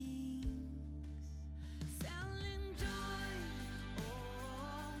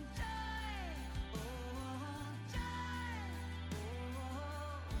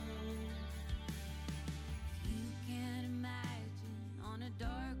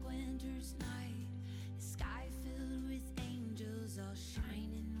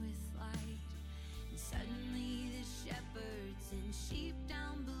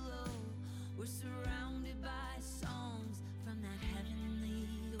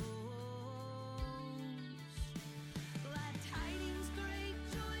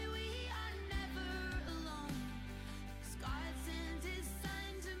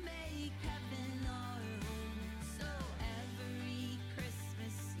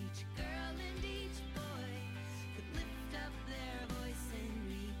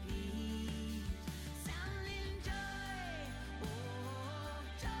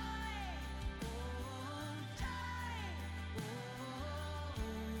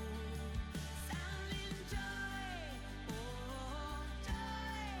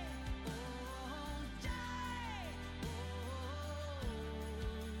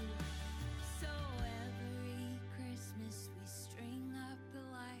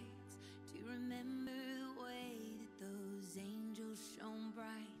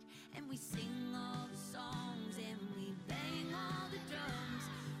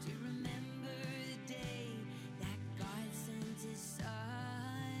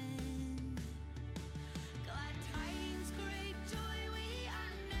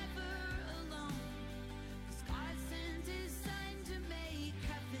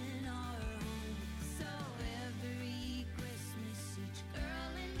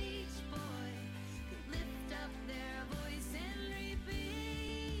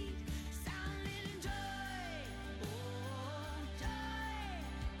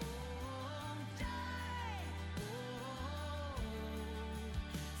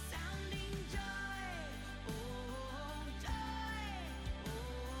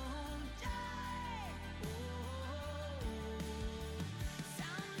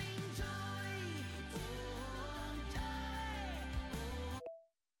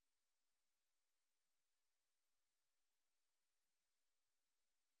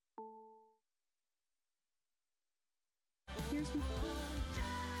Here's me.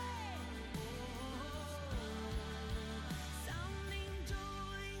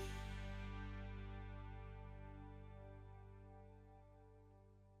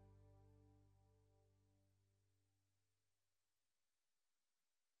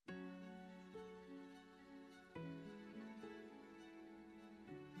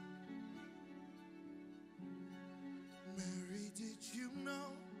 Mary, did you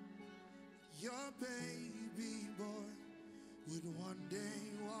know your baby boy would one day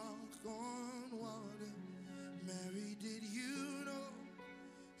walk on water? Mary, did you know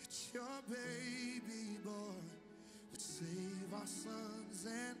that your baby boy would save our sons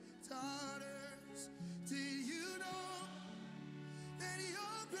and daughters? Did you know that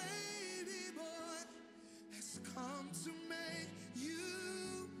your baby boy has come to make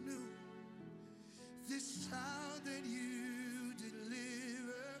you new? This child that you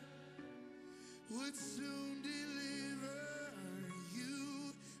deliver would soon deliver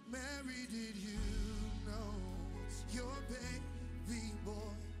you. Mary, did you know your baby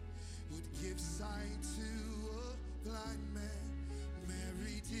boy would give sight to a blind man?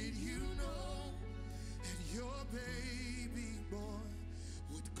 Mary, did you know that your baby boy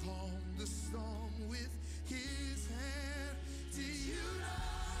would calm the storm with his hand? Did you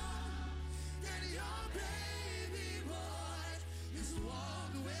know that your baby boy is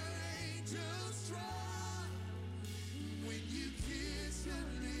one where angels trod? When you kiss your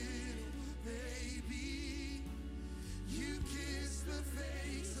little baby, you kiss the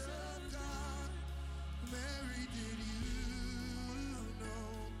face of God. Mary, did you know?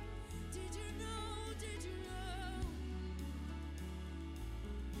 Did you know? Did you know?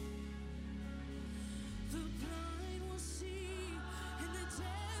 The blind will see, and the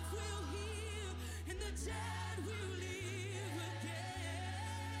deaf will hear, and the dead will live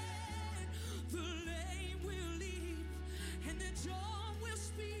again. The lame will leap, and the dumb will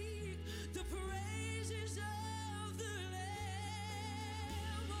speak the praises of the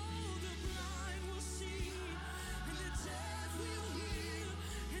Lamb. Oh, the blind will see, and the deaf will hear,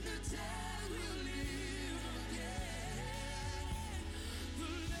 and the dead will live again.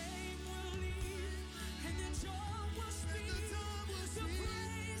 The lame will leap, and the dumb will speak the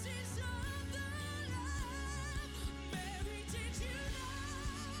praises of the Lamb. Mary, did you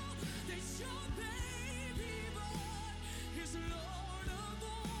know that your baby boy is Lord of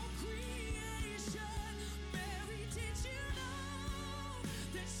all creation? Mary, did you know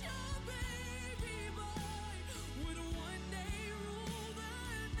that your baby boy would one day rule the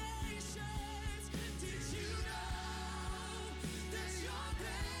nations? Did you know that your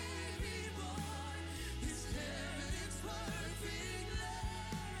baby boy is heaven's perfect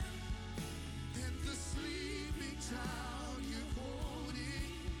Lamb? And the sleeping child you're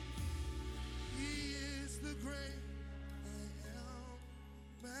holding, he is the great I am.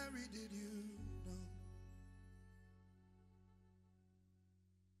 Mary, did you know?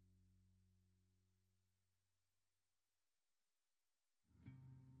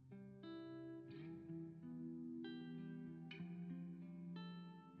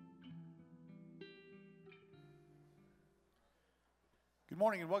 Good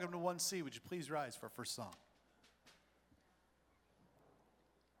morning and welcome to 1C. Would you please rise for our first song?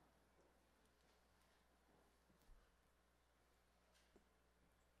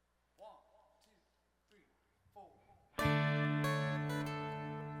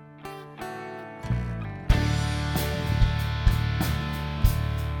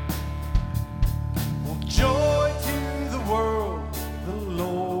 Well, joy to the world, the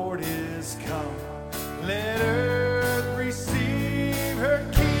Lord is come. Let earth receive her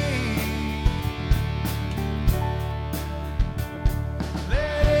King.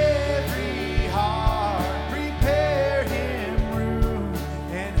 Let every heart prepare him room,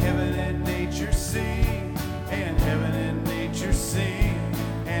 and heaven and nature sing, and heaven and nature sing,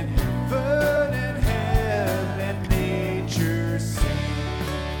 and heaven and nature sing.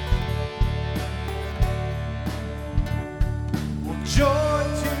 Well, joy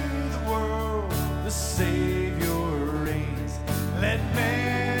to the world, the Savior reigns. Let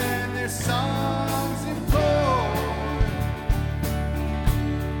man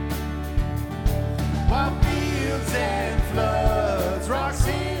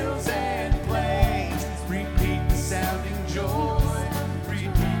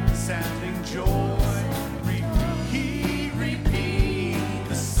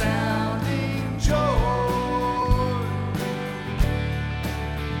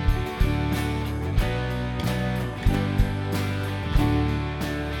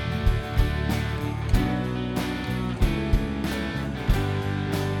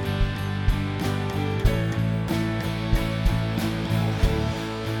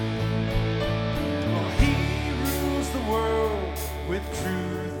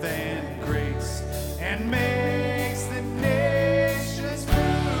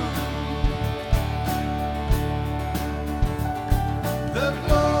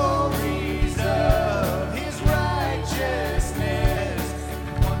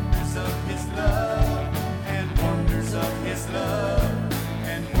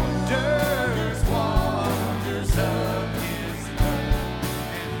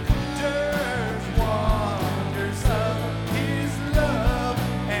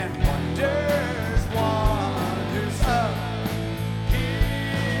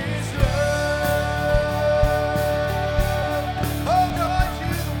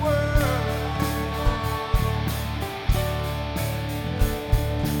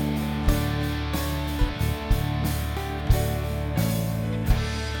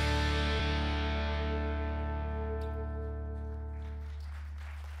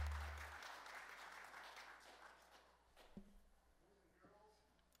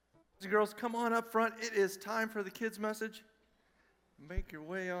Boys and girls, come on up front. It is time for the kids' message. Make your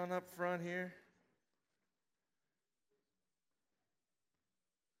way on up front here.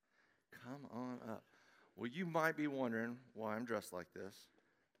 Come on up. Well, you might be wondering why I'm dressed like this.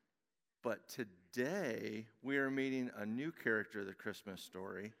 But today, we are meeting a new character of the Christmas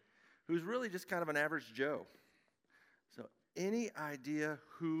story who's really just kind of an average Joe. So, any idea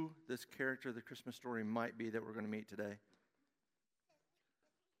who this character of the Christmas story might be that we're going to meet today?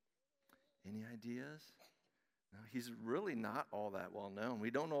 Any ideas? No, he's really not all that well known.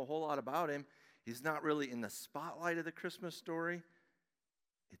 We don't know a whole lot about him. He's not really in the spotlight of the Christmas story.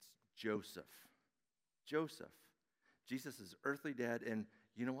 It's Joseph. Joseph, Jesus' earthly dad, and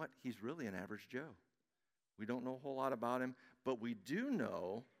you know what? He's really an average Joe. We don't know a whole lot about him, but we do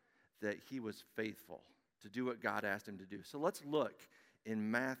know that he was faithful to do what God asked him to do. So let's look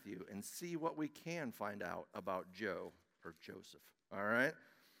in Matthew and see what we can find out about Joe or Joseph. All right?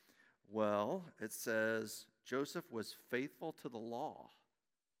 Well, it says Joseph was faithful to the law.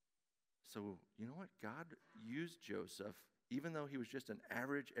 So, you know what? God used Joseph even though he was just an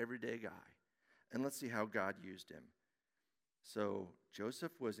average, everyday guy. And let's see how God used him. So,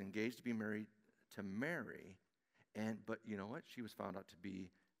 Joseph was engaged to be married to Mary, but you know what? She was found out to be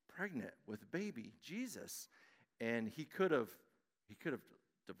pregnant with baby Jesus. And he could have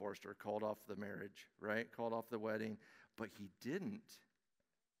divorced her, called off the marriage, right? Called off the wedding, but he didn't.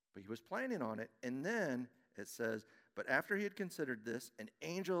 But he was planning on it. And then it says, but after he had considered this, an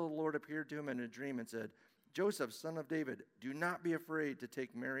angel of the Lord appeared to him in a dream and said, Joseph, son of David, do not be afraid to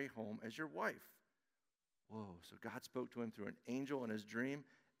take Mary home as your wife. Whoa, so God spoke to him through an angel in his dream.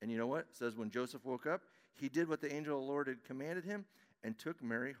 And you know what? It says when Joseph woke up, he did what the angel of the Lord had commanded him and took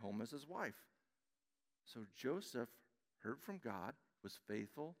Mary home as his wife. So Joseph heard from God, was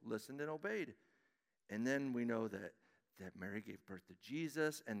faithful, listened, and obeyed. And then we know that Mary gave birth to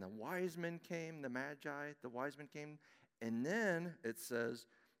Jesus, and the wise men came, the Magi, the wise men came. And then it says,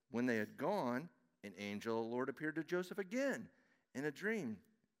 when they had gone, an angel of the Lord appeared to Joseph again in a dream.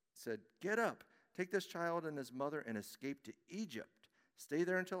 Said, get up, take this child and his mother and escape to Egypt. Stay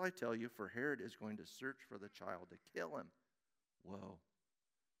there until I tell you, for Herod is going to search for the child to kill him. Whoa.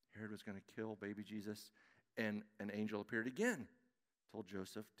 Herod was going to kill baby Jesus, and an angel appeared again, told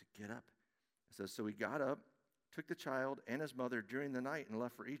Joseph to get up. It says, so he got up, took the child and his mother during the night and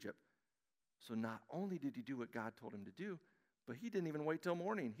left for Egypt. So not only did he do what God told him to do, but he didn't even wait till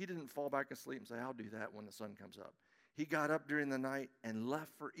morning. He didn't fall back asleep and say, I'll do that when the sun comes up. He got up during the night and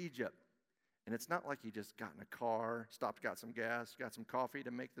left for Egypt. And it's not like he just got in a car, stopped, got some gas, got some coffee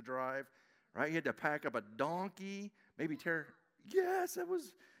to make the drive, right? He had to pack up a donkey, maybe Yes, it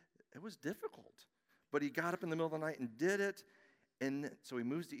was difficult. But he got up in the middle of the night and did it. And so he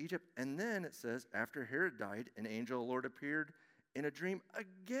moves to Egypt. And then it says, after Herod died, an angel of the Lord appeared in a dream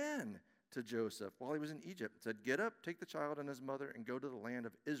again to Joseph while he was in Egypt. It said, get up, take the child and his mother, and go to the land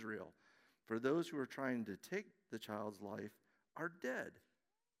of Israel. For those who are trying to take the child's life are dead.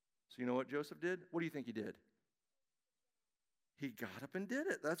 So you know what Joseph did? What do you think he did? He got up and did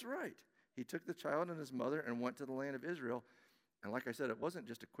it. That's right. He took the child and his mother and went to the land of Israel. And like I said, it wasn't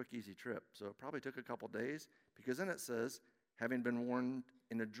just a quick, easy trip. So it probably took a couple days, because then it says, having been warned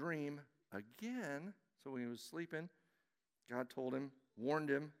in a dream again, so when he was sleeping, God told him, warned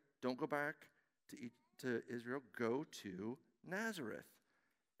him, don't go back to Israel, go to Nazareth.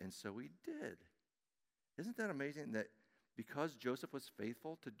 And so he did. Isn't that amazing that because Joseph was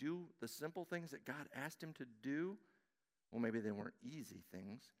faithful to do the simple things that God asked him to do, well, maybe they weren't easy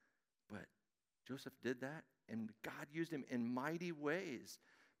things, but Joseph did that, and God used him in mighty ways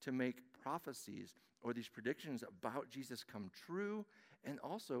to make prophecies or these predictions about Jesus come true, and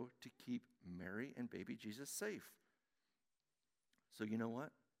also to keep Mary and baby Jesus safe. So you know what?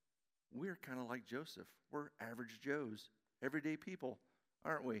 We're kind of like Joseph. We're average Joes, everyday people,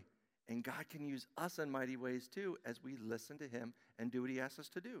 aren't we? And God can use us in mighty ways too as we listen to him and do what he asks us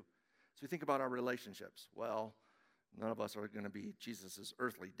to do. So we think about our relationships. Well, none of us are going to be Jesus'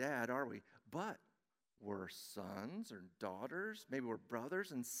 earthly dad, are we? But we're sons or daughters. Maybe we're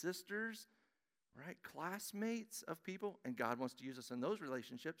brothers and sisters, right? Classmates of people. And God wants to use us in those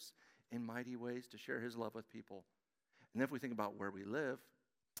relationships in mighty ways to share his love with people. And if we think about where we live,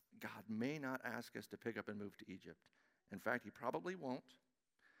 God may not ask us to pick up and move to Egypt. In fact, he probably won't.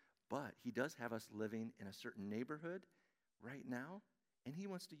 But he does have us living in a certain neighborhood right now. And he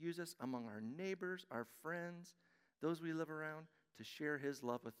wants to use us among our neighbors, our friends, those we live around, to share his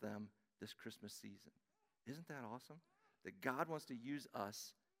love with them this Christmas season. Isn't that awesome? That God wants to use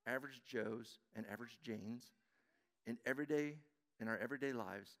us, average Joes and average Janes, in our everyday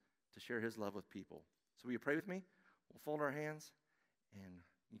lives to share his love with people. So will you pray with me? We'll fold our hands and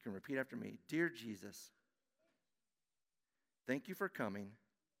You can repeat after me. Dear Jesus, thank you for coming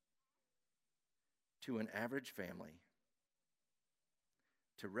to an average family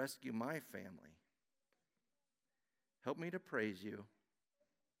to rescue my family. Help me to praise you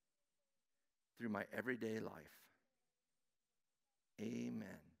through my everyday life. Amen.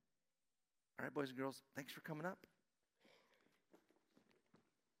 All right, boys and girls, thanks for coming up.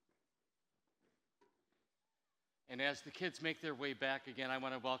 And as the kids make their way back again, I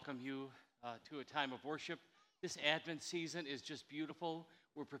want to welcome you to a time of worship. This Advent season is just beautiful.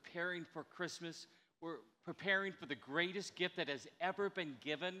 We're preparing for Christmas. We're preparing for the greatest gift that has ever been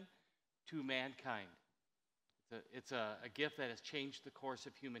given to mankind. It's a gift that has changed the course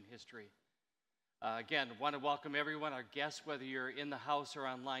of human history. Again, I want to welcome everyone, our guests, whether you're in the house or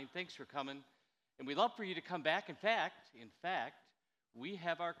online. Thanks for coming. And we'd love for you to come back. In fact, we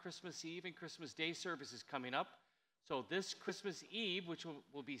have our Christmas Eve and Christmas Day services coming up. So this Christmas Eve, which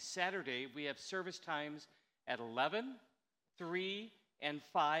will be Saturday, we have service times at 11, 3, and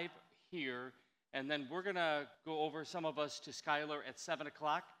 5 here. And then we're going to go over, some of us, to Schuyler at 7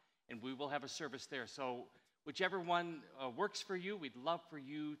 o'clock, and we will have a service there. So whichever one works for you, we'd love for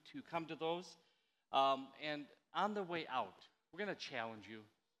you to come to those. And on the way out, we're going to challenge you.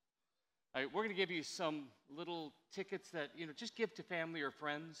 All right, we're going to give you some little tickets that, just give to family or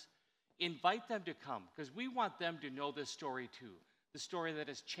friends. Invite them to come, because we want them to know this story too, the story that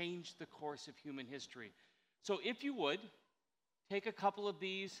has changed the course of human history. So if you would, take a couple of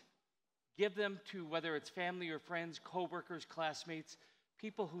these, give them to whether it's family or friends, coworkers, classmates,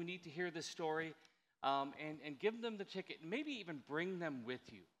 people who need to hear this story, and give them the ticket, and maybe even bring them with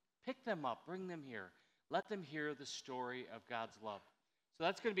you. Pick them up, bring them here. Let them hear the story of God's love. So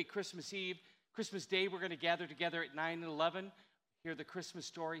that's going to be Christmas Eve. Christmas Day, we're going to gather together at 9 and 11, hear the Christmas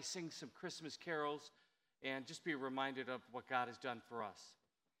story, sing some Christmas carols, and just be reminded of what God has done for us.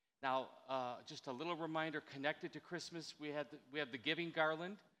 Now, just a little reminder connected to Christmas, we have the giving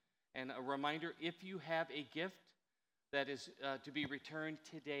garland, and a reminder, if you have a gift that is to be returned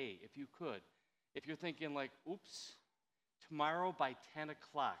today, if you could. If you're thinking like, oops, tomorrow by 10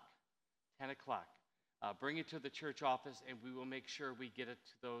 o'clock, bring it to the church office, and we will make sure we get it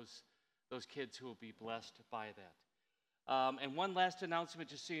to those kids who will be blessed by that. And one last announcement,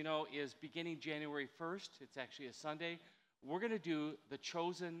 just so you know, is beginning January 1st, it's actually a Sunday, we're going to do The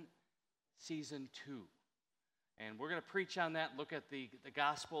Chosen Season 2. And we're going to preach on that, look at the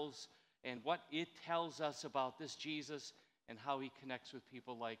Gospels and what it tells us about this Jesus and how he connects with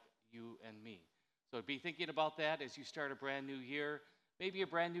people like you and me. So be thinking about that as you start a brand new year, maybe a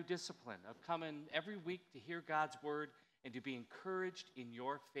brand new discipline of coming every week to hear God's word and to be encouraged in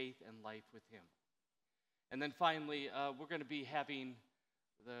your faith and life with him. And then finally, we're going to be having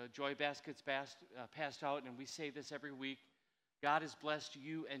the joy baskets passed out, and we say this every week. God has blessed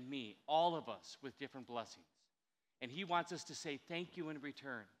you and me, all of us, with different blessings. And he wants us to say thank you in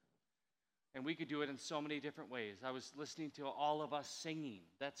return. And we could do it in so many different ways. I was listening to all of us singing.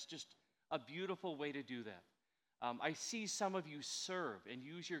 That's just a beautiful way to do that. I see some of you serve and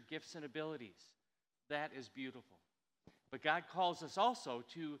use your gifts and abilities. That is beautiful. But God calls us also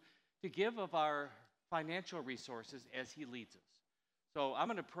to give of our financial resources as he leads us. So I'm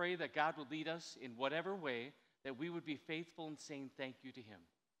going to pray that God would lead us in whatever way, that we would be faithful in saying thank you to him.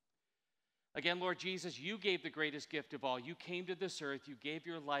 Again, Lord Jesus, you gave the greatest gift of all. You came to this earth. You gave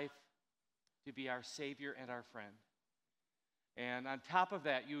your life to be our Savior and our friend. And on top of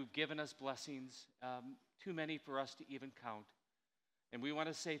that, you've given us blessings, too many for us to even count. And we want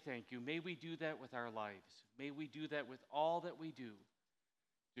to say thank you. May we do that with our lives. May we do that with all that we do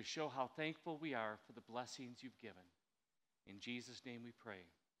to show how thankful we are for the blessings you've given. In Jesus' name we pray.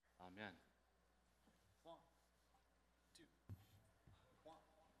 Amen. 1, 2, 1,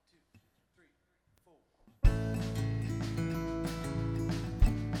 2, 3, 4.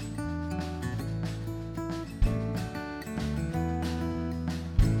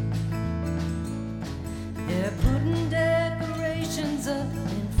 They're putting decorations up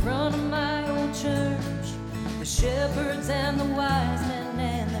in front of my old church. The shepherds and the wise men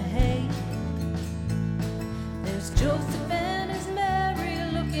and the hay. There's Joseph and his Mary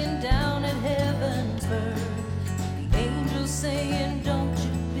looking down at heaven's bird. The angels saying, don't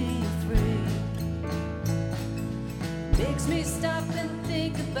you be afraid. Makes me stop and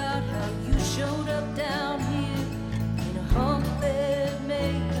think about how you showed up down here in a humble bed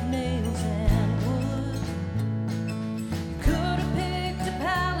made of nails and wood. You could have picked a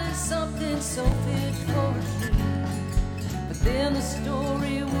palace, something so fit for a king, but then the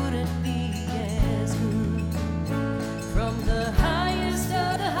story wouldn't be as good. From the highest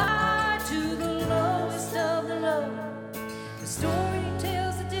of the high to the lowest of the low, the story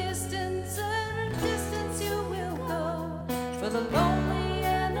tells the the lonely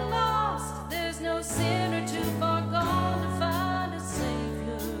and the lost. There's no sinner too far gone to find a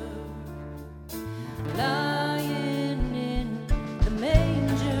Savior lying in the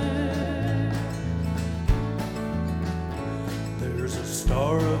manger. There's a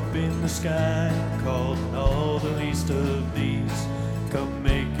star up in the sky calling all the least of these. Come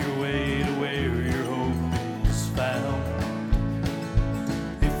make your way to where your hope is found.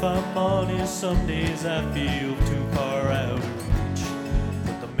 If I'm honest, some days I feel too far out of reach,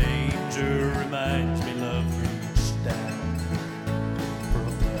 but the manger reminds me love reached down. From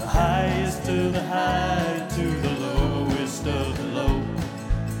the highest of the high to the lowest of the low,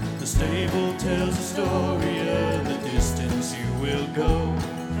 the stable tells a story of the distance you will go.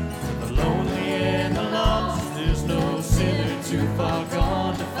 For the lonely and the lost, there's no sinner too far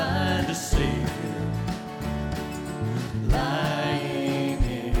gone to find a Savior lying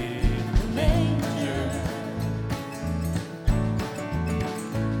in the manger.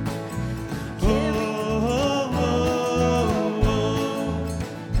 Oh, oh, oh,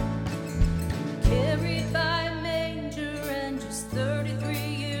 Carried by a manger, and just 33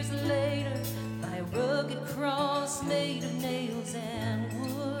 years later, by a rugged cross made of nails and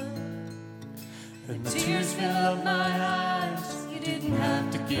wood. and the tears fill up my eyes. You didn't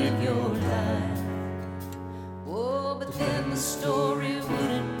have to give your life. Oh, but then the story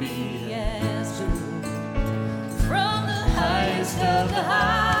wouldn't be as good. From the highest of the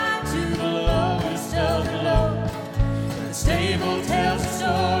high to the lowest of the low, the stable tells the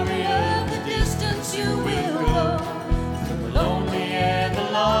story of the distance you will go. From the lonely and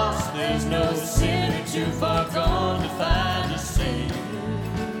the lost, there's no sinner too far gone to find a Savior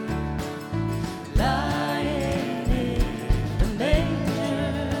lying in the manger.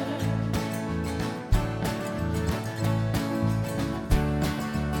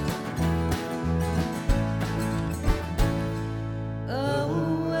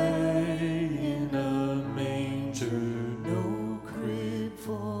 Away In a manger, no crib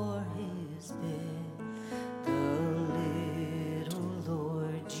for his bed, the little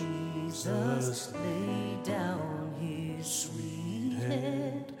Lord Jesus laid down his sweet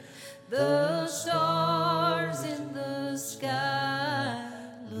head. The stars in the sky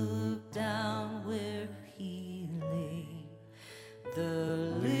looked down where he lay.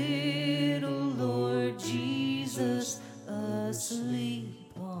 The little Lord Jesus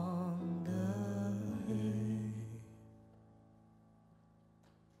asleep on the hay.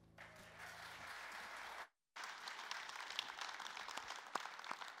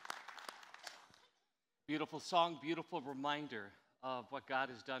 Beautiful song, beautiful reminder of what God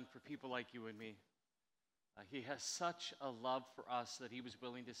has done for people like you and me. He has such a love for us that he was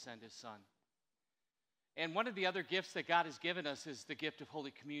willing to send his son. And one of the other gifts that God has given us is the gift of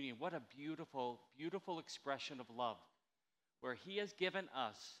Holy Communion. What a beautiful, beautiful expression of love, where he has given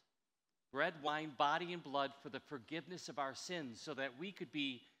us bread, wine, body, and blood for the forgiveness of our sins so that we could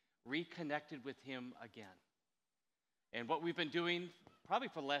be reconnected with him again. And what we've been doing probably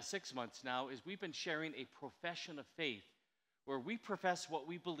for the last 6 months now is we've been sharing a profession of faith where we profess what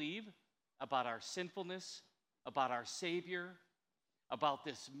we believe about our sinfulness, about our Savior, about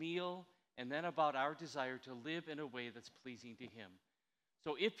this meal, and then about our desire to live in a way that's pleasing to him.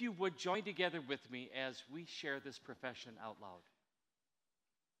 So if you would join together with me as we share this profession out loud.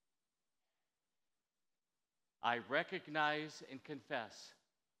 I recognize and confess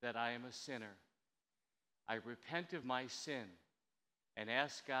that I am a sinner. I repent of my sin and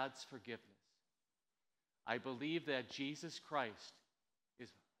ask God's forgiveness. I believe that Jesus Christ is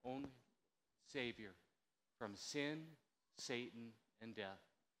only Savior from sin, Satan, and death.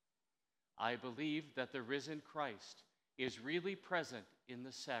 I believe that the risen Christ is really present in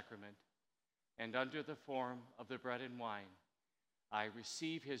the sacrament, and under the form of the bread and wine, I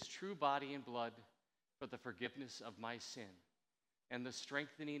receive his true body and blood for the forgiveness of my sin and the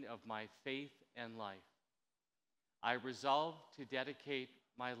strengthening of my faith and life. I resolve to dedicate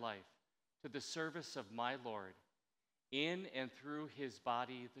my life to the service of my Lord in and through his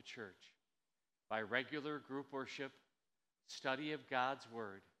body, the church, by regular group worship, study of God's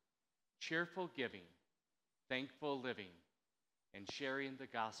word, cheerful giving, thankful living, and sharing the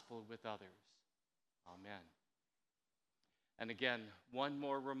gospel with others. Amen. And again, one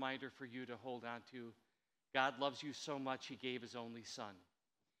more reminder for you to hold on to. God loves you so much, he gave his only Son.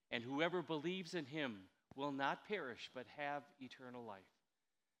 And whoever believes in him will not perish, but have eternal life.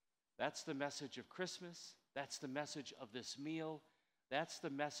 That's the message of Christmas. That's the message of this meal. That's the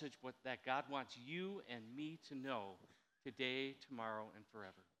message that God wants you and me to know today, tomorrow, and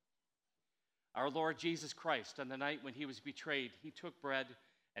forever. Our Lord Jesus Christ, on the night when he was betrayed, he took bread,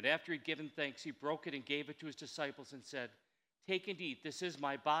 and after he'd given thanks, he broke it and gave it to his disciples and said, Take and eat. This is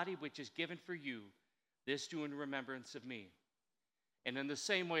my body, which is given for you. This do in remembrance of me. And in the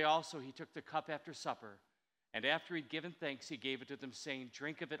same way also he took the cup after supper, and after he'd given thanks, he gave it to them, saying,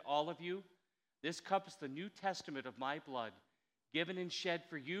 Drink of it, all of you. This cup is the New Testament of my blood, given and shed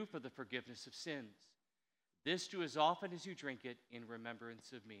for you for the forgiveness of sins. This do as often as you drink it in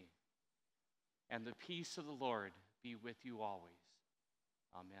remembrance of me. And the peace of the Lord be with you always.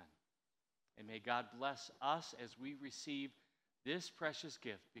 Amen. And may God bless us as we receive this precious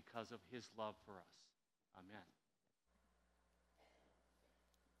gift because of his love for us. Amen.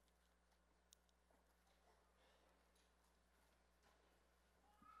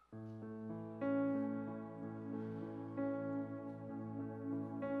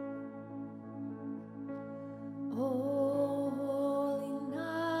 Oh, holy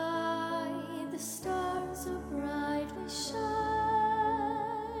night, the stars are brightly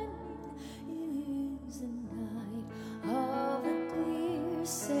shining. It is the night of the dear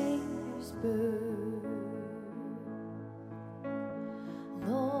Savior's birth.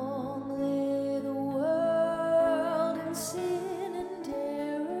 Long lay the world in sin and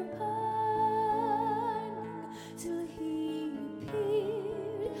error pining, till he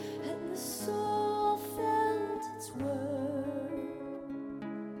appeared and the soul felt its worth.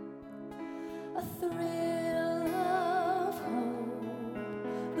 A thrill of hope,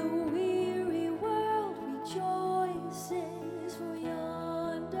 the weary world rejoices, for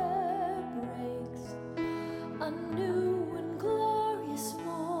yonder breaks a new and glorious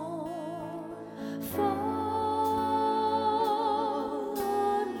morn. Fall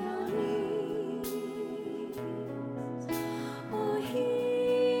on your knees, oh,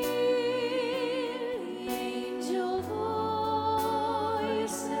 hear the angel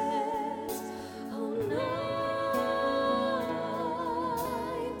voices, oh, night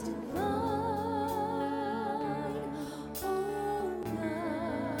divine, oh,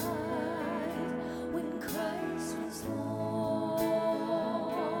 night when Christ was born,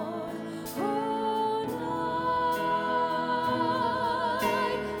 oh,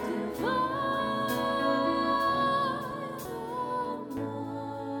 night divine,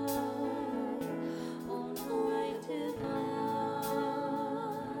 oh, night divine.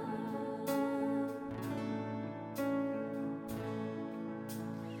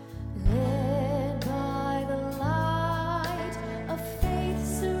 Led by the light of faith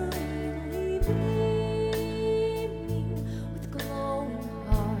serenely beaming, with glowing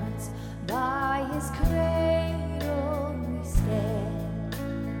hearts by his cradle we stand.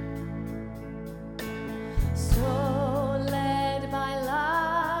 So led by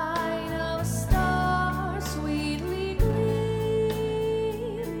light of a star sweetly gleaming,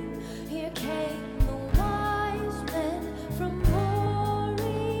 here came the wise men from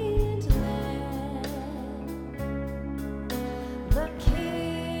Orient land. The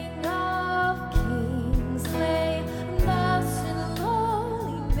King of Kings lay thus in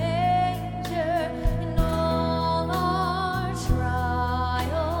lowly manger, in all our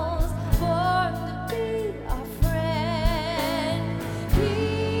trials, born to be our friend. He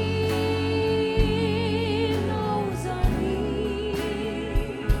knows our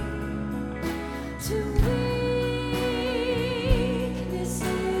need. To weakness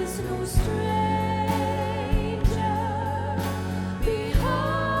is no stranger. Behold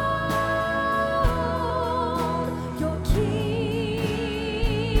your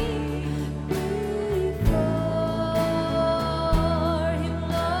King, before him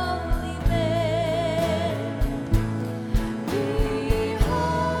lowly men.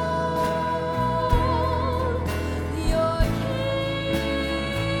 Behold your King,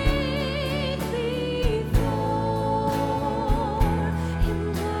 before him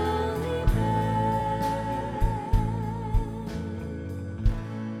lowly men.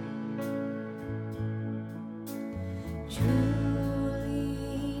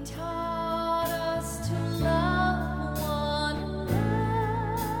 Truly taught us to love one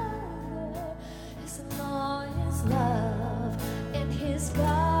another. His law is love, and his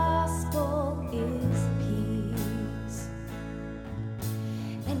gospel is peace.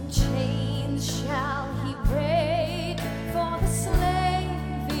 And chains shall he break, for the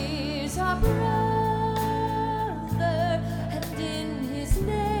slave is our brother, and in his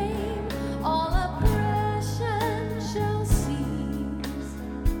name all oppression shall cease.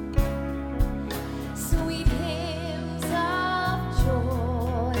 Sweet hymns of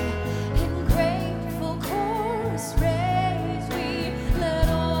joy in grateful chorus raise we, let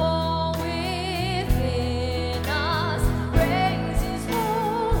all within us praise his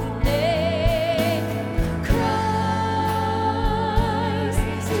holy name. Christ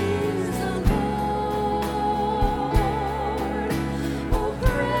is the Lord.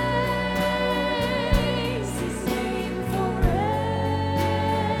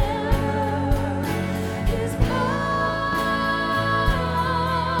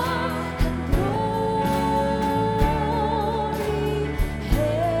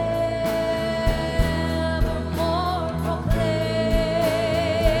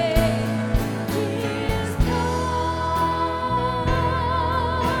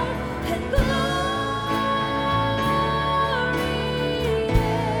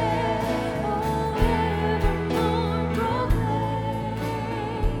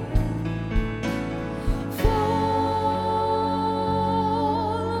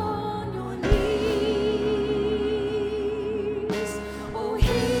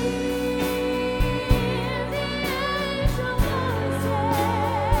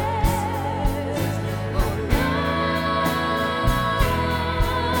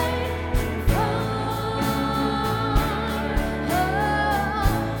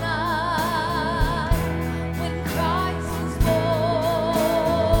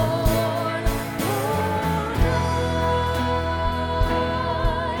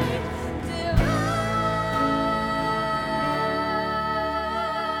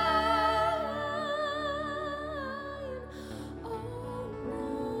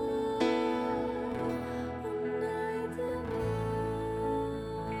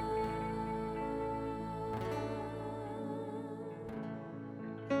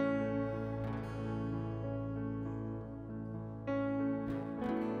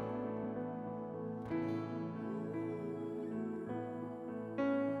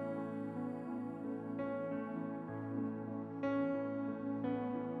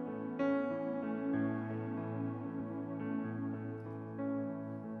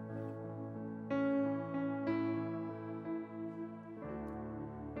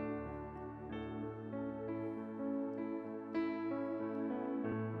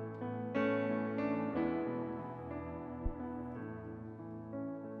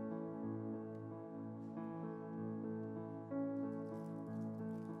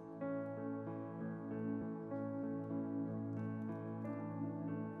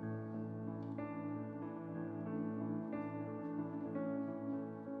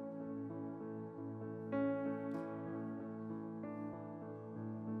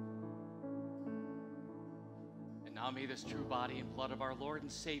 Now may this true body and blood of our Lord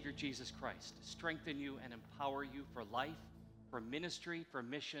and Savior Jesus Christ strengthen you and empower you for life, for ministry, for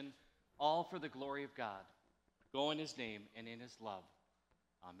mission, all for the glory of God. Go in his name and in his love.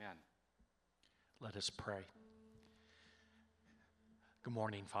 Amen. Let us pray. Good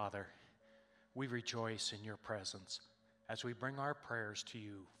morning, Father. We rejoice in your presence as we bring our prayers to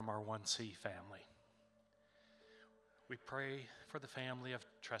you from our 1C family. We pray for the family of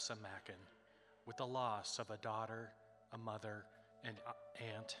Tressa Mackin with the loss of a daughter, a mother, an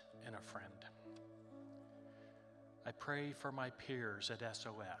aunt, and a friend. I pray for my peers at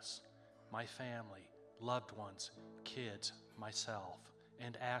SOS, my family, loved ones, kids, myself,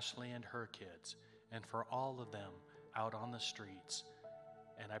 and Ashley and her kids, and for all of them out on the streets.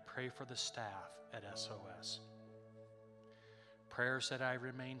 And I pray for the staff at SOS. Prayers that I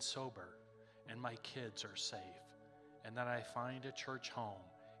remain sober and my kids are safe, and that I find a church home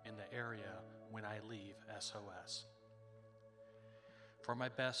in the area when I leave SOS. For my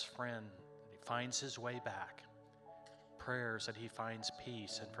best friend, that he finds his way back. Prayers that he finds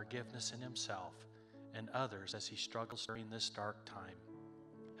peace and forgiveness in himself and others as he struggles during this dark time.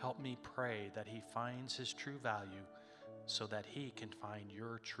 Help me pray that he finds his true value so that he can find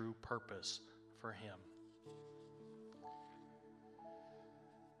your true purpose for him.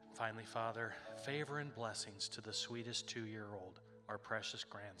 Finally, Father, favor and blessings to the sweetest 2-year-old, our precious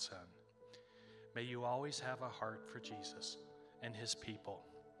grandson. May you always have a heart for Jesus and his people.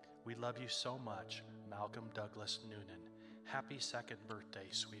 We love you so much, Malcolm Douglas Noonan. Happy 2nd birthday,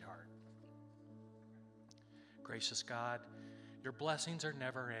 sweetheart. Gracious God, your blessings are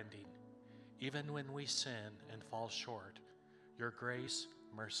never ending. Even when we sin and fall short, your grace,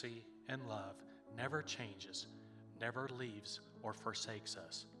 mercy, and love never changes, never leaves or forsakes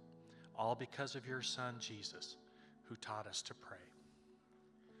us. All because of your Son, Jesus, who taught us to pray.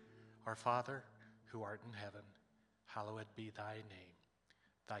 Our Father, who art in heaven, hallowed be thy name.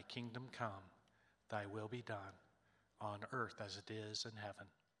 Thy kingdom come, thy will be done, on earth as it is in heaven.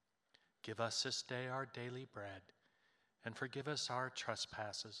 Give us this day our daily bread, and forgive us our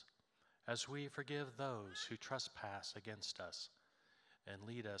trespasses, as we forgive those who trespass against us. And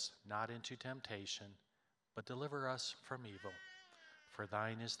lead us not into temptation, but deliver us from evil. For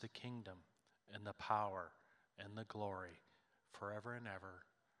thine is the kingdom, and the power, and the glory, forever and ever.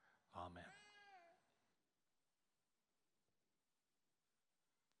 Amen.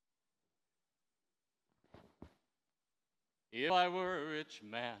 If I were a rich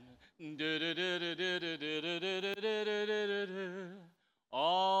man,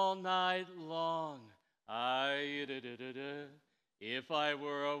 all night long, if I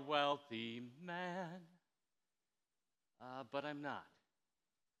were a wealthy man, but I'm not.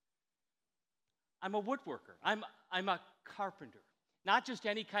 I'm a woodworker. I'm a carpenter. Not just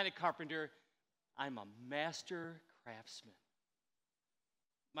any kind of carpenter. I'm a master craftsman.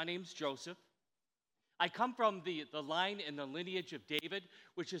 My name's Joseph. I come from the line and the lineage of David,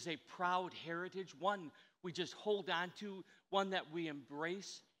 which is a proud heritage, one we just hold on to, one that we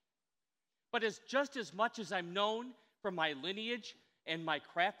embrace. But it's just as much as I'm known for my lineage and my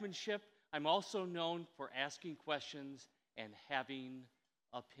craftsmanship, I'm also known for asking questions and having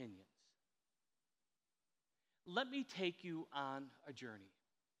opinions. Let me take you on a journey.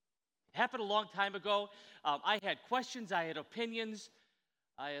 It happened a long time ago. I had questions, I had opinions,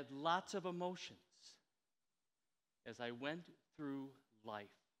 I had lots of emotions as I went through life.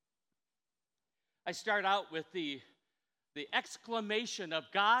 I start out with the exclamation of,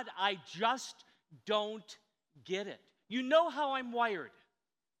 God, I just don't get it. You know how I'm wired.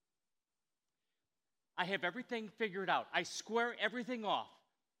 I have everything figured out. I square everything off.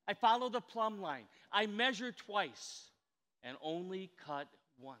 I follow the plumb line. I measure twice and only cut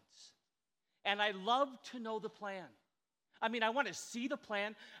once. And I love to know the plan. I mean, I want to see the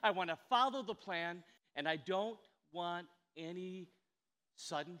plan. I want to follow the plan. And I don't want any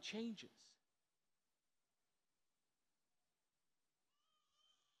sudden changes.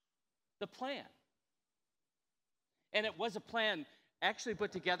 The plan. And it was a plan actually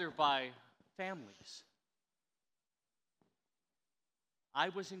put together by families. I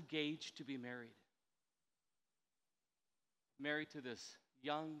was engaged to be married. Married to this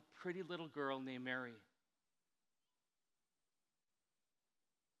young, pretty little girl named Mary.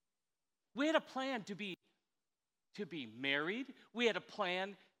 We had a plan to be married. We had a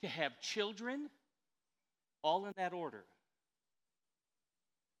plan to have children, all in that order.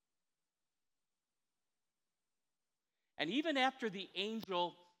 And even after the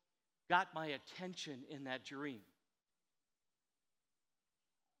angel got my attention in that dream,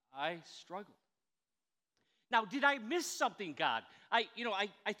 I struggled. Now, did I miss something, God? I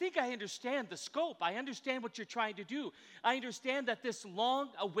think I understand the scope. I understand what you're trying to do. I understand that this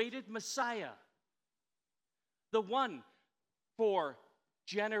long-awaited Messiah, the one for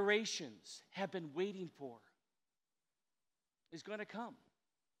generations have been waiting for, is going to come.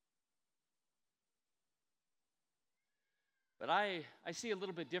 But I see a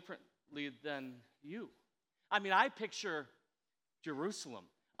little bit differently than you. I mean, I picture Jerusalem.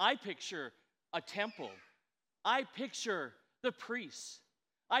 I picture a temple. I picture the priests.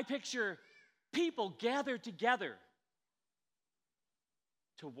 I picture people gathered together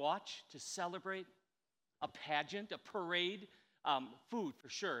to watch, to celebrate a pageant, a parade, food for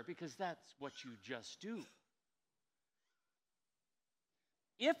sure, because that's what you just do.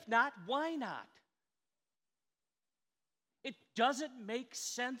 If not, why not? It doesn't make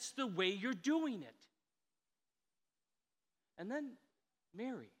sense the way you're doing it. And then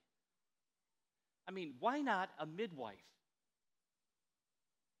Mary. I mean, why not a midwife?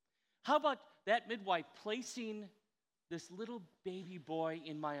 How about that midwife placing this little baby boy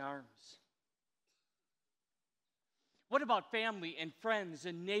in my arms? What about family and friends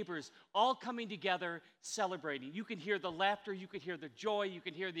and neighbors all coming together celebrating? You can hear the laughter, you can hear the joy, you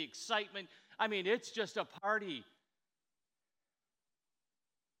can hear the excitement. I mean, it's just a party.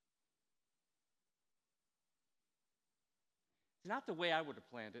 It's not the way I would have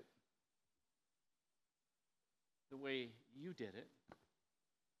planned it, the way you did it.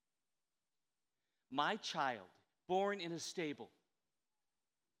 My child, born in a stable.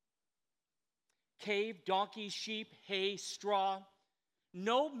 Cave, donkey, sheep, hay, straw.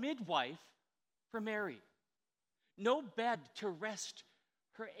 No midwife for Mary. No bed to rest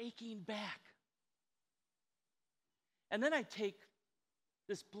her aching back. And then I take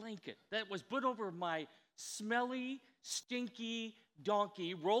this blanket that was put over my smelly, stinky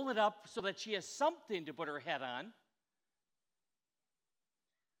donkey, roll it up so that she has something to put her head on.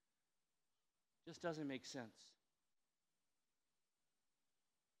 Just doesn't make sense.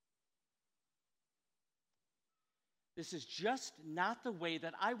 This is just not the way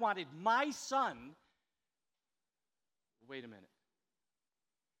that I wanted my son. Wait a minute.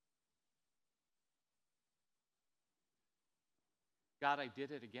 God, I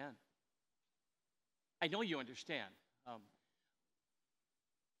did it again. I know you understand.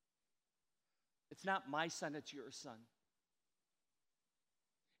 It's not my son, it's your son.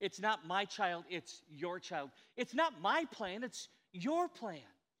 It's not my child, it's your child. It's not my plan, it's your plan.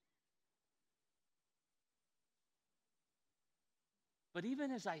 But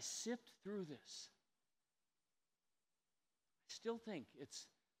even as I sift through this, I still think it's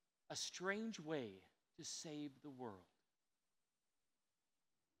a strange way to save the world.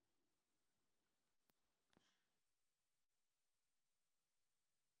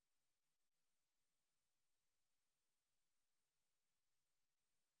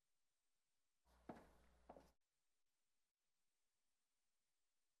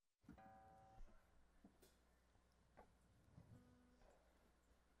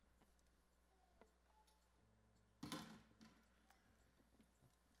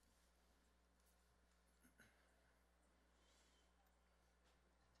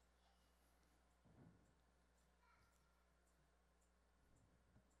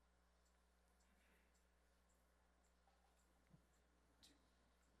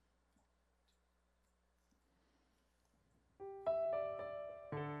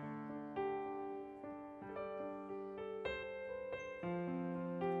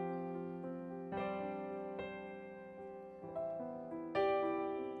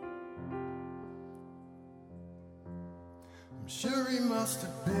 I'm sure he must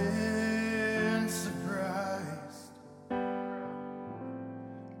have been surprised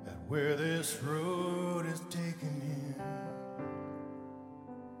at where this road is taking him.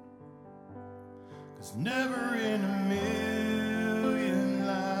 'Cause never in a million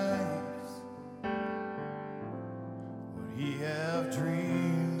lives would he have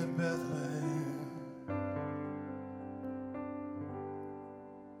dreamed of Bethlehem.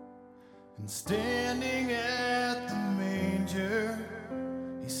 And standing at the manger,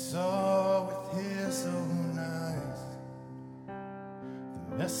 he saw with his own eyes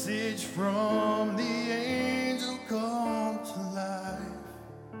the message from the angel come to life.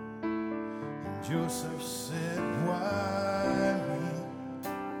 And Joseph said, why me?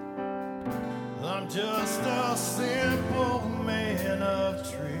 I'm just a simple man of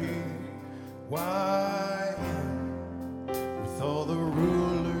trade. Why him with all the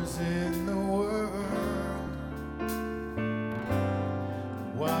rulers in the world?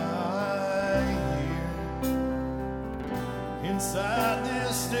 Why here inside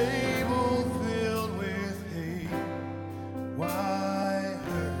this stable filled with hay?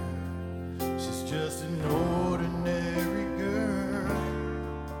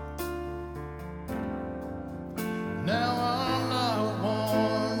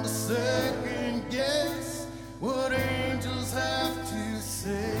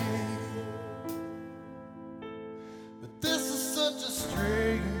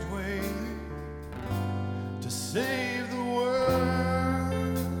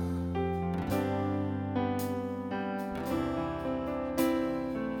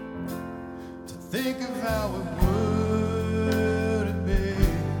 Think of how it would have been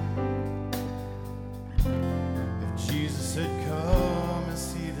if Jesus had come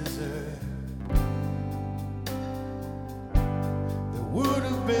as he deserved. There would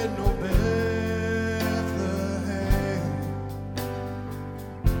have been no Bethlehem,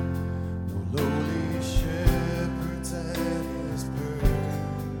 no lowly shepherds at his birth.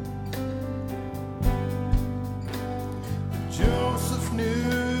 Joseph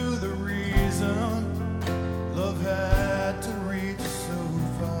knew the reason love had to reach so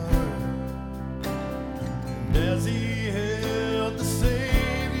far, and as he held the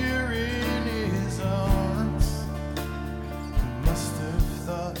Savior in his arms, he must have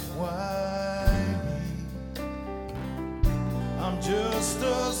thought, why me? I'm just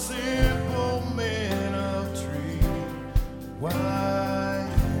a simple man of tree. Why,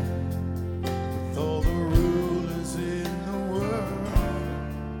 with all the rulers in the world,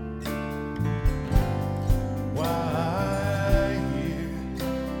 why here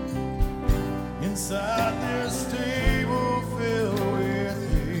inside their stable filled with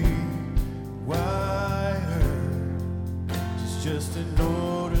hay? Why her? She's just an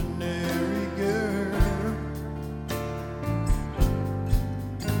ordinary girl.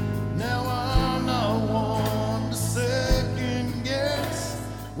 Now I'm not one to second guess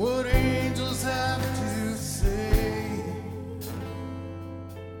what angels have to say,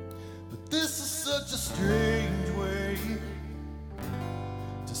 but this is such a strange way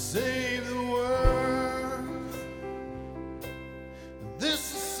to save the world.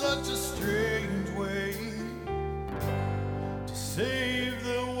 This is such a strange way to save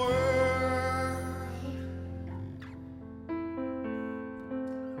the world.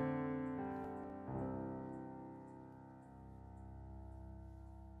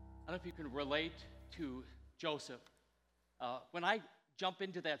 I don't know if you can relate to Joseph. When I jump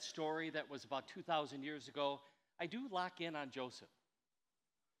into that story that was about 2,000 years ago, I do lock in on Joseph.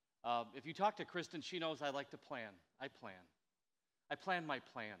 If you talk to Kristen, she knows I like to plan. I plan my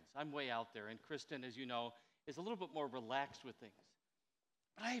plans. I'm way out there. And Kristen, as you know, is a little bit more relaxed with things.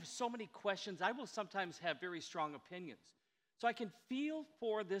 But I have so many questions. I will sometimes have very strong opinions. So I can feel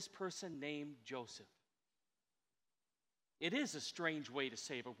for this person named Joseph. It is a strange way to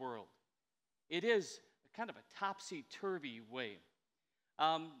save a world. It is kind of a topsy-turvy way.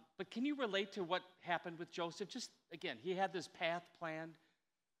 But can you relate to what happened with Joseph? Just, again, he had this path planned.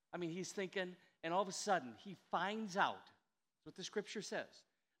 I mean, he's thinking, and all of a sudden, he finds out, that's what the scripture says,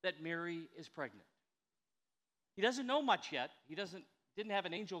 that Mary is pregnant. He doesn't know much yet. He didn't have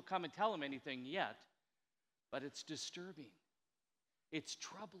an angel come and tell him anything yet, but it's disturbing. It's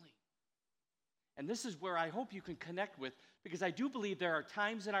troubling. And this is where I hope you can connect with, because I do believe there are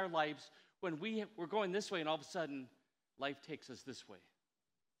times in our lives when we're going this way and all of a sudden life takes us this way.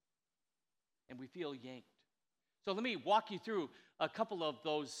 And we feel yanked. So let me walk you through a couple of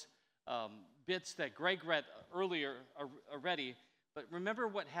those bits that Greg read earlier already. But remember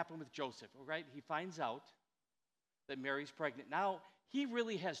what happened with Joseph, all right? He finds out that Mary's pregnant. Now, he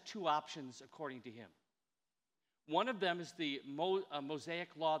really has two options according to him. One of them is the Mosaic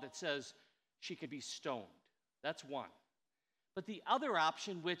law that says she could be stoned. That's one. But the other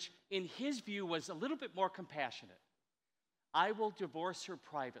option, which in his view was a little bit more compassionate, I will divorce her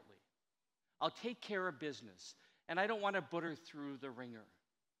privately. I'll take care of business, and I don't want to put her through the ringer.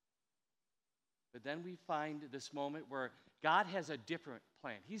 But then we find this moment where God has a different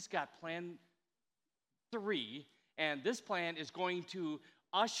plan. He's got plan 3, and this plan is going to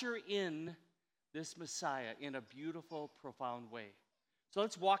usher in this Messiah in a beautiful, profound way. So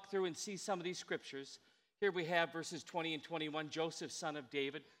let's walk through and see some of these scriptures. Here we have verses 20 and 21. Joseph, son of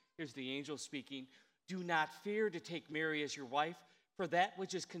David, here's the angel speaking. Do not fear to take Mary as your wife, for that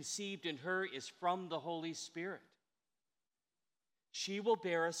which is conceived in her is from the Holy Spirit. She will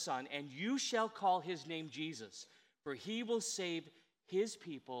bear a son, and you shall call his name Jesus, for he will save his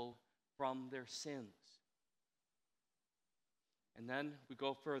people from their sins. And then we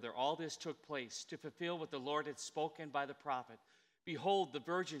go further. All this took place to fulfill what the Lord had spoken by the prophet. Behold, the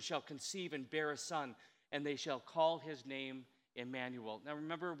virgin shall conceive and bear a son, and they shall call his name Emmanuel. Now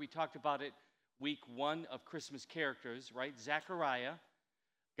remember, we talked about it week 1 of Christmas characters, right? Zechariah.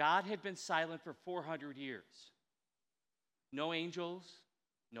 God had been silent for 400 years. No angels,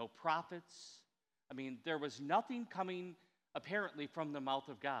 no prophets. I mean, there was nothing coming apparently from the mouth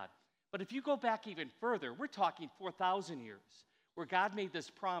of God. But if you go back even further, we're talking 4,000 years, where God made this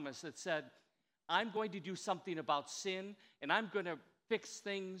promise that said, I'm going to do something about sin, and I'm going to fix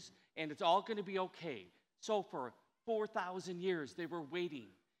things, and it's all going to be okay. So for 4,000 years, they were waiting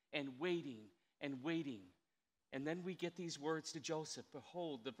and waiting and waiting And then we get these words to Joseph,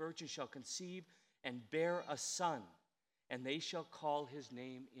 behold, the virgin shall conceive and bear a son, and they shall call his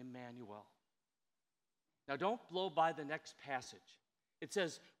name Emmanuel. Now don't blow by the next passage. It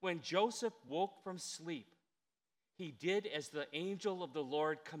says, when Joseph woke from sleep, he did as the angel of the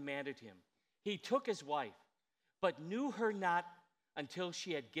Lord commanded him. He took his wife, but knew her not until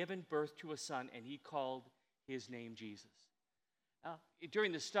she had given birth to a son, and he called his name Jesus.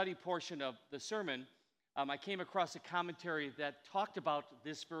 During the study portion of the sermon, I came across a commentary that talked about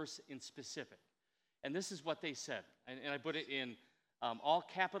this verse in specific. And this is what they said. And I put it in all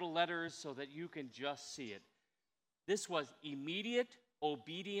capital letters so that you can just see it. This was immediate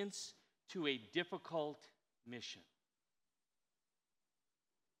obedience to a difficult mission.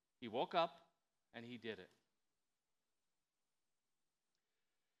 He woke up and he did it.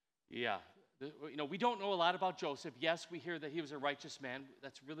 Yeah. We don't know a lot about Joseph. Yes, we hear that he was a righteous man.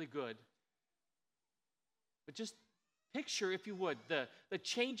 That's really good. But just picture, if you would, the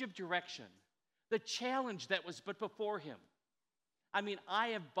change of direction, the challenge that was put before him. I mean, I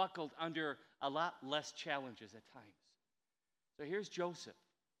have buckled under a lot less challenges at times. So here's Joseph,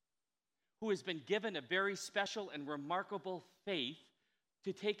 who has been given a very special and remarkable faith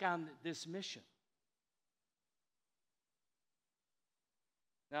to take on this mission.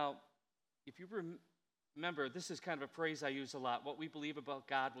 Now, if you remember, this is kind of a phrase I use a lot. What we believe about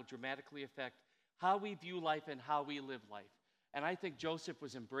God will dramatically affect how we view life and how we live life. And I think Joseph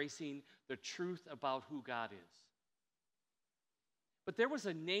was embracing the truth about who God is. But there was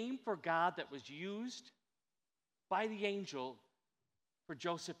a name for God that was used by the angel for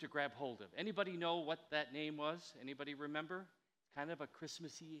Joseph to grab hold of. Anybody know what that name was? Anybody remember? It's kind of a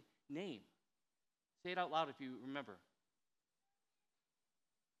Christmassy name. Say it out loud if you remember.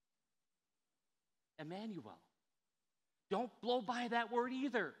 Emmanuel. Don't blow by that word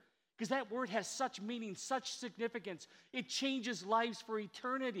either, because that word has such meaning, such significance. It changes lives for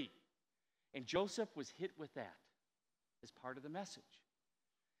eternity. And Joseph was hit with that as part of the message.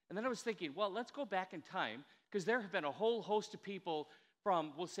 And then I was thinking, well, let's go back in time, because there have been a whole host of people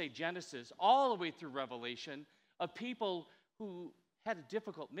from, we'll say, Genesis all the way through Revelation, of people who had a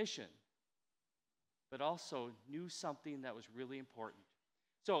difficult mission, but also knew something that was really important.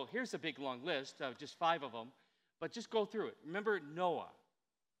 So here's a big long list of just 5 of them, but just go through it. Remember Noah.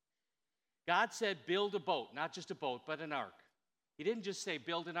 God said, build a boat, not just a boat, but an ark. He didn't just say,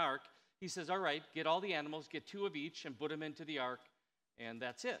 build an ark. He says, all right, get all the animals, get 2 of each, and put them into the ark, and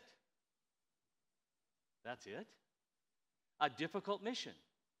that's it. That's it? A difficult mission.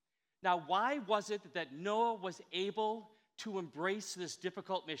 Now, why was it that Noah was able to embrace this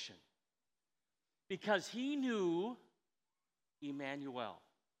difficult mission? Because he knew Emmanuel.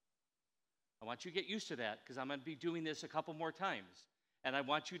 I want you to get used to that, because I'm going to be doing this a couple more times. And I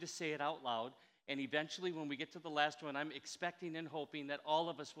want you to say it out loud. And eventually, when we get to the last one, I'm expecting and hoping that all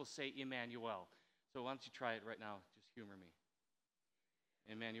of us will say Emmanuel. So why don't you try it right now? Just humor me.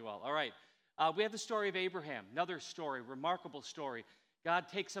 Emmanuel. All right. We have the story of Abraham. Another story, remarkable story. God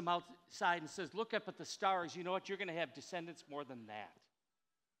takes him outside and says, look up at the stars. You know what? You're going to have descendants more than that.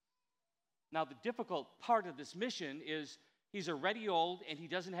 Now, the difficult part of this mission is he's already old and he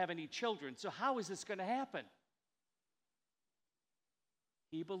doesn't have any children. So how is this going to happen?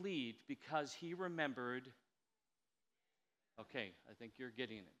 He believed because he remembered. Okay, I think you're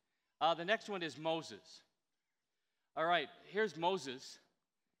getting it. The next one is Moses. All right, here's Moses.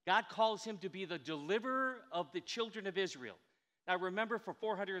 God calls him to be the deliverer of the children of Israel. Now remember, for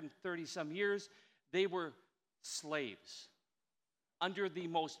 430 some years, they were slaves under the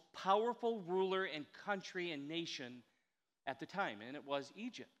most powerful ruler and country and nation at the time, and it was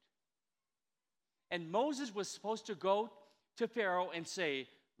Egypt. And Moses was supposed to go to Pharaoh and say,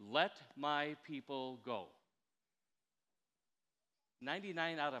 let my people go.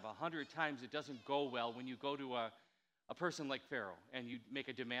 99 out of 100 times it doesn't go well when you go to a person like Pharaoh and you make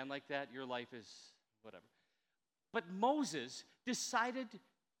a demand like that, your life is whatever. But Moses decided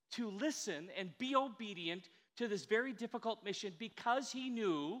to listen and be obedient to this very difficult mission because he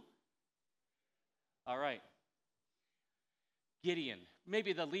knew, all right, Gideon,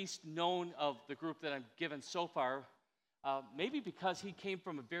 maybe the least known of the group that I've given so far, maybe because he came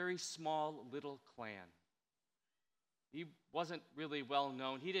from a very small little clan. He wasn't really well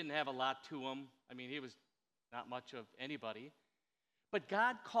known. He didn't have a lot to him. I mean, he was not much of anybody. But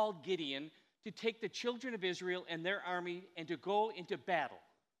God called Gideon to take the children of Israel and their army and to go into battle.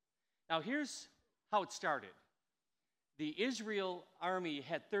 Now, here's how it started. The Israel army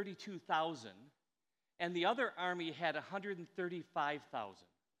had 32,000, and the other army had 135,000.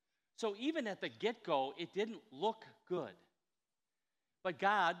 So even at the get-go, it didn't look good. But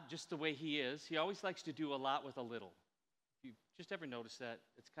God, just the way He is, He always likes to do a lot with a little. You just ever notice that?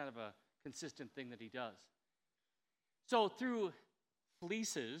 It's kind of a consistent thing that He does. So through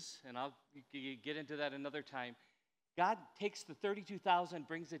fleeces, and I'll get into that another time, God takes the 32,000,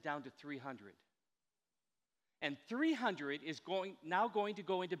 brings it down to 300. And 300 is now going to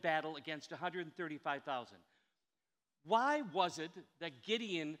go into battle against 135,000. Why was it that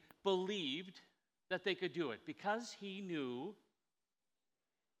Gideon believed that they could do it? Because he knew.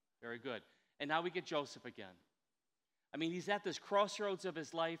 Very good. And now we get Joseph again. I mean, he's at this crossroads of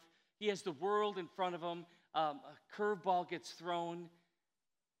his life. He has the world in front of him. A curveball gets thrown,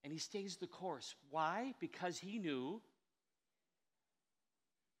 and he stays the course. Why? Because he knew.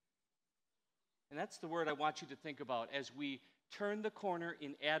 And that's the word I want you to think about as we turn the corner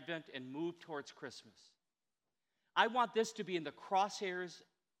in Advent and move towards Christmas. I want this to be in the crosshairs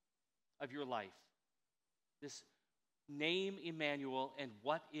of your life. This name Emmanuel and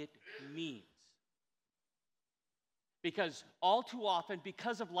what it means. Because all too often,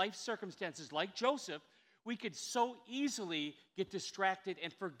 because of life circumstances like Joseph, we could so easily get distracted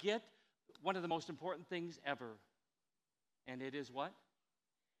and forget one of the most important things ever. And it is what?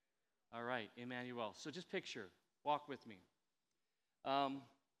 All right, Emmanuel. So just picture, walk with me. You're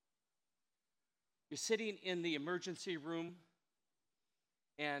sitting in the emergency room,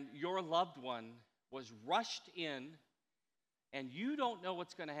 and your loved one was rushed in, and you don't know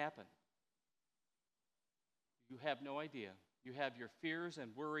what's going to happen. You have no idea. You have your fears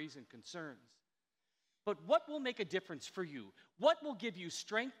and worries and concerns. But what will make a difference for you? What will give you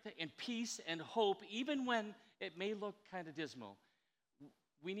strength and peace and hope, even when it may look kind of dismal?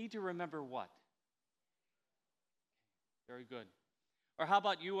 We need to remember what? Very good. Or how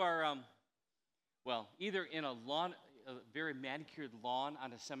about you are, either in a very manicured lawn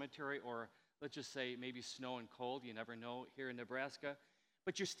on a cemetery, or let's just say maybe snow and cold, you never know here in Nebraska,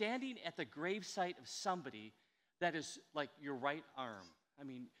 but you're standing at the gravesite of somebody that is like your right arm. I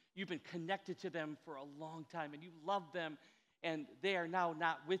mean, you've been connected to them for a long time, and you love them, and they are now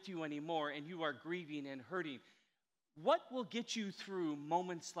not with you anymore, and you are grieving and hurting. What will get you through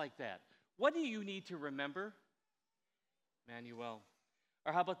moments like that? What do you need to remember? Emmanuel.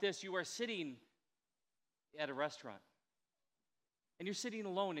 Or how about this? You are sitting at a restaurant, and you're sitting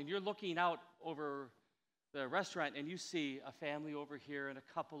alone, and you're looking out over the restaurant, and you see a family over here and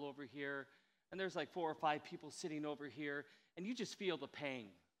a couple over here, and there's like 4 or 5 people sitting over here, and you just feel the pang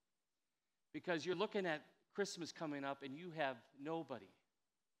because you're looking at Christmas coming up, and you have nobody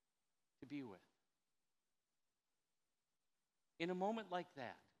to be with. In a moment like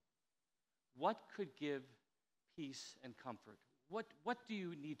that, what could give peace and comfort? What do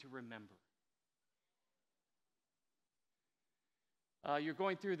you need to remember? You're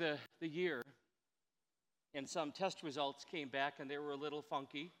going through the year, and some test results came back, and they were a little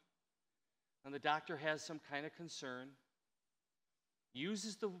funky, and the doctor has some kind of concern,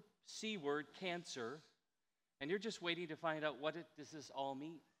 uses the C word, cancer, and you're just waiting to find out does this all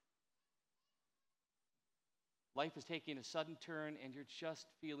mean? Life is taking a sudden turn, and you're just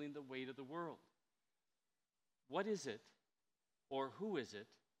feeling the weight of the world. What is it, or who is it,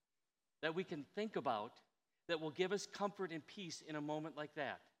 that we can think about that will give us comfort and peace in a moment like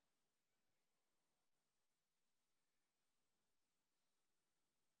that?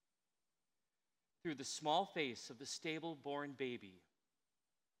 Through the small face of the stable-born baby,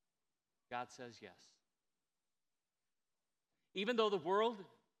 God says yes. Even though the world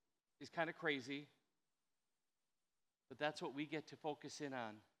is kind of crazy, but that's what we get to focus in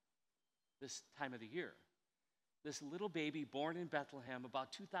on this time of the year. This little baby born in Bethlehem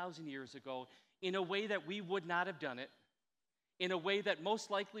about 2,000 years ago in a way that we would not have done it, in a way that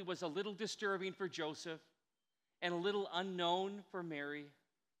most likely was a little disturbing for Joseph and a little unknown for Mary.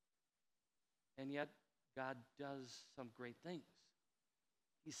 And yet, God does some great things.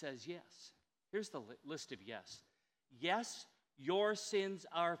 He says yes. Here's the list of yes. Yes, your sins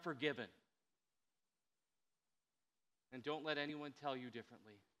are forgiven. And don't let anyone tell you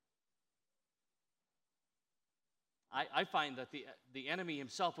differently. I find that the enemy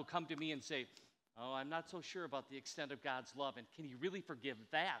himself will come to me and say, oh, I'm not so sure about the extent of God's love, and can he really forgive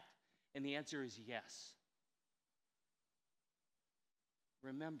that? And the answer is yes.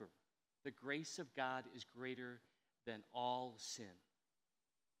 Remember, the grace of God is greater than all sin.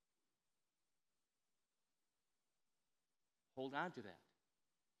 Hold on to that.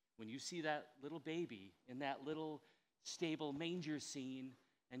 When you see that little baby in that little stable manger scene,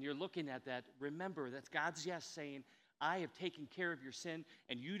 and you're looking at that, remember that's God's yes saying, I have taken care of your sin,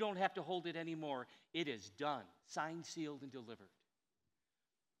 and you don't have to hold it anymore. It is done, signed, sealed, and delivered.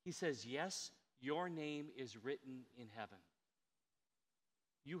 He says, yes, your name is written in heaven.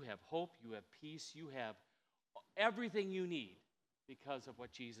 You have hope, you have peace, you have everything you need because of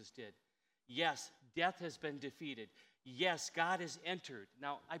what Jesus did. Yes, death has been defeated. Yes, God has entered.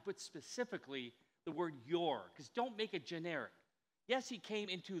 Now, I put specifically the word your, because don't make it generic. Yes, he came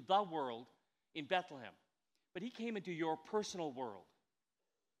into the world in Bethlehem, but he came into your personal world.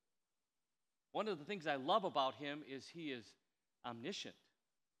 One of the things I love about him is he is omniscient.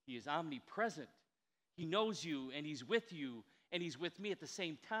 He is omnipresent. He knows you, and he's with you, and he's with me at the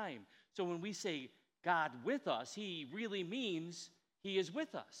same time. So when we say God with us, he really means he is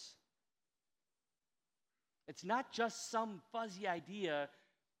with us. It's not just some fuzzy idea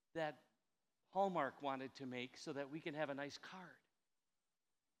that Hallmark wanted to make so that we can have a nice card.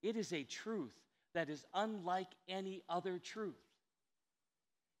 It is a truth that is unlike any other truth.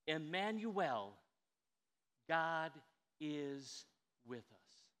 Emmanuel, God is with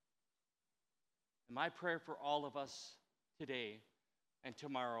us. And my prayer for all of us today and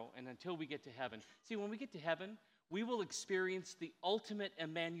tomorrow and until we get to heaven. See, when we get to heaven, we will experience the ultimate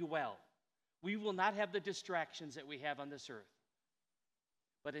Emmanuel. We will not have the distractions that we have on this earth.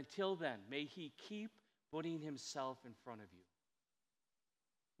 But until then, may he keep putting himself in front of you.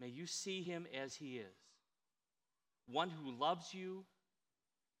 May you see him as he is. One who loves you,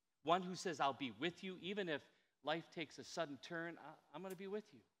 one who says, I'll be with you, even if life takes a sudden turn, I'm going to be with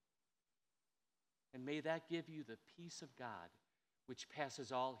you. And may that give you the peace of God, which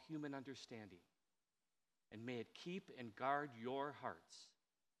passes all human understanding. And may it keep and guard your hearts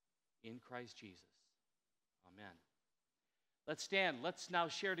in Christ Jesus. Amen. Let's stand. Let's now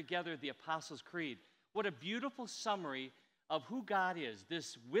share together the Apostles' Creed. What a beautiful summary of who God is,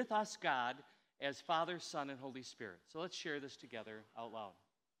 this with us God as Father, Son, and Holy Spirit. So let's share this together out loud.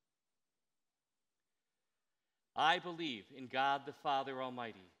 I believe in God the Father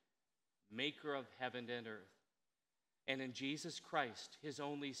Almighty, maker of heaven and earth, and in Jesus Christ, his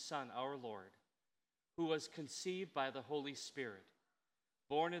only Son, our Lord, who was conceived by the Holy Spirit,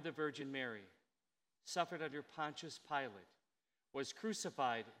 born of the Virgin Mary, suffered under Pontius Pilate, was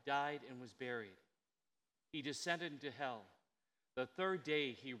crucified, died, and was buried. He descended into hell. The third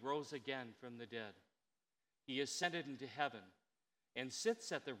day he rose again from the dead. He ascended into heaven and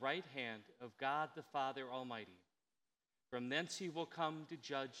sits at the right hand of God the Father Almighty. From thence he will come to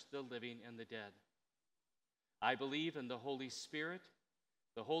judge the living and the dead. I believe in the Holy Spirit,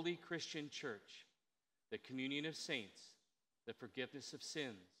 the holy Christian church, the communion of saints, the forgiveness of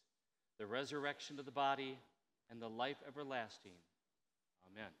sins, the resurrection of the body, and the life everlasting.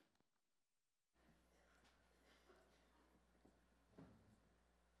 Amen.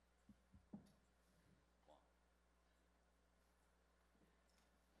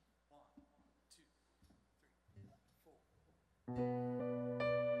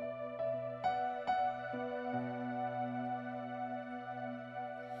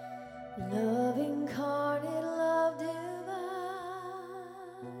 Love incarnate, love divine,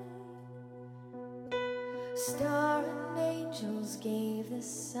 star and angels gave the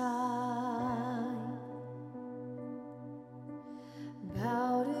sign.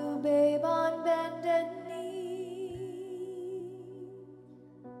 Bow to babe on bended knee,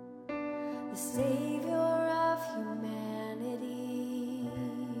 the Savior of humanity.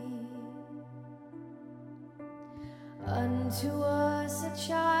 Unto us a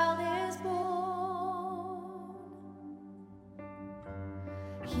child is born,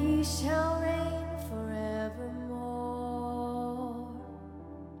 he shall reign forevermore.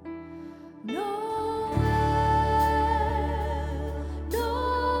 Noel,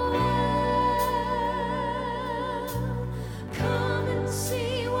 Noel, come and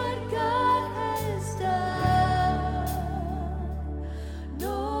see what God has done.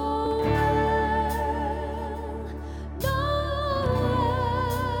 Noel, Noel,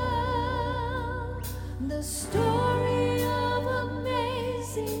 the story of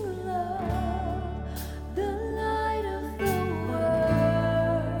amazing love, the light of the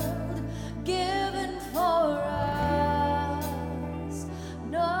world given for us.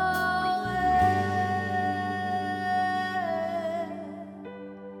 Noel,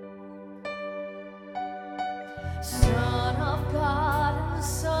 Son of God and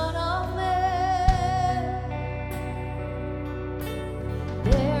Son of Man,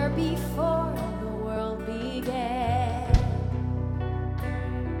 there before the world began,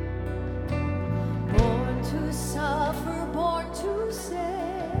 born to suffer, born to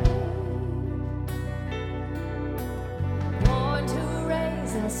save, born to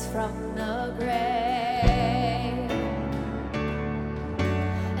raise us from the grave,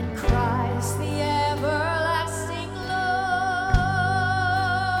 and Christ the everlasting Lord,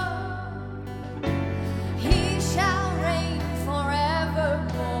 he shall reign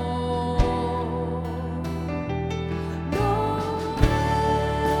forevermore.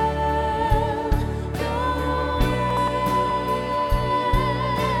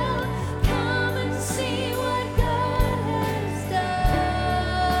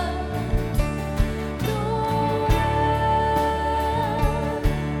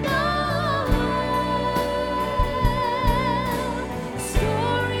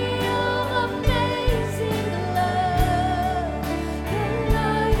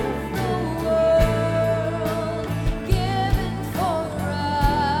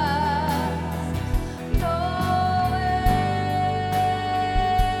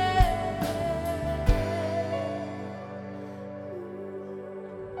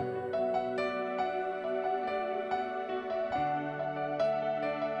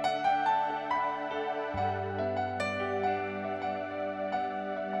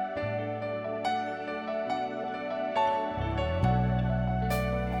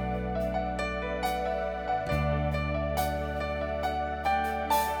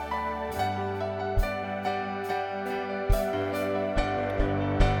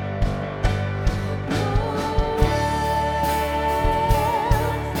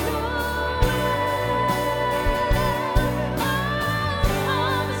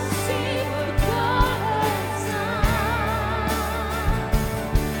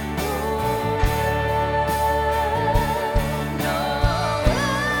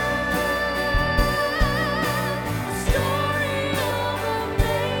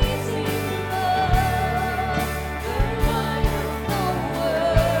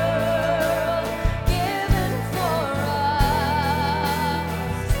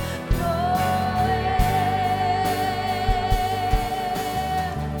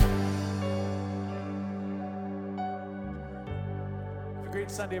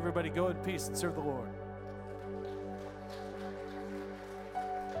 next Sunday, everybody. Go in peace and serve the Lord.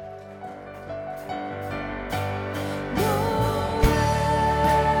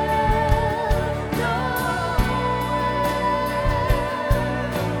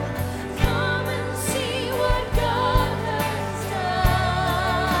 Come and see what God has done.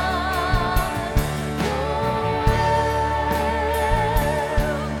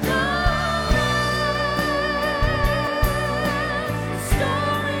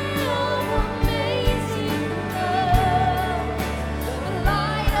 Story of amazing love. The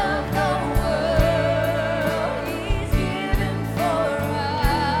light of the world is given for us.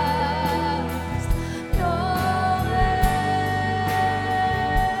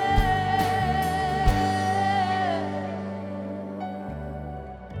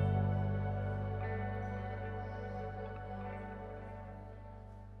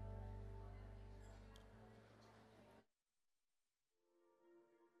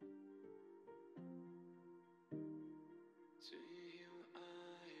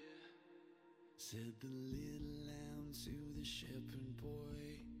 Said the little lamb to the shepherd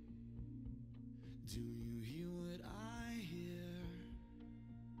boy, do you hear what I hear?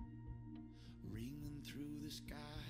 Ringing through the sky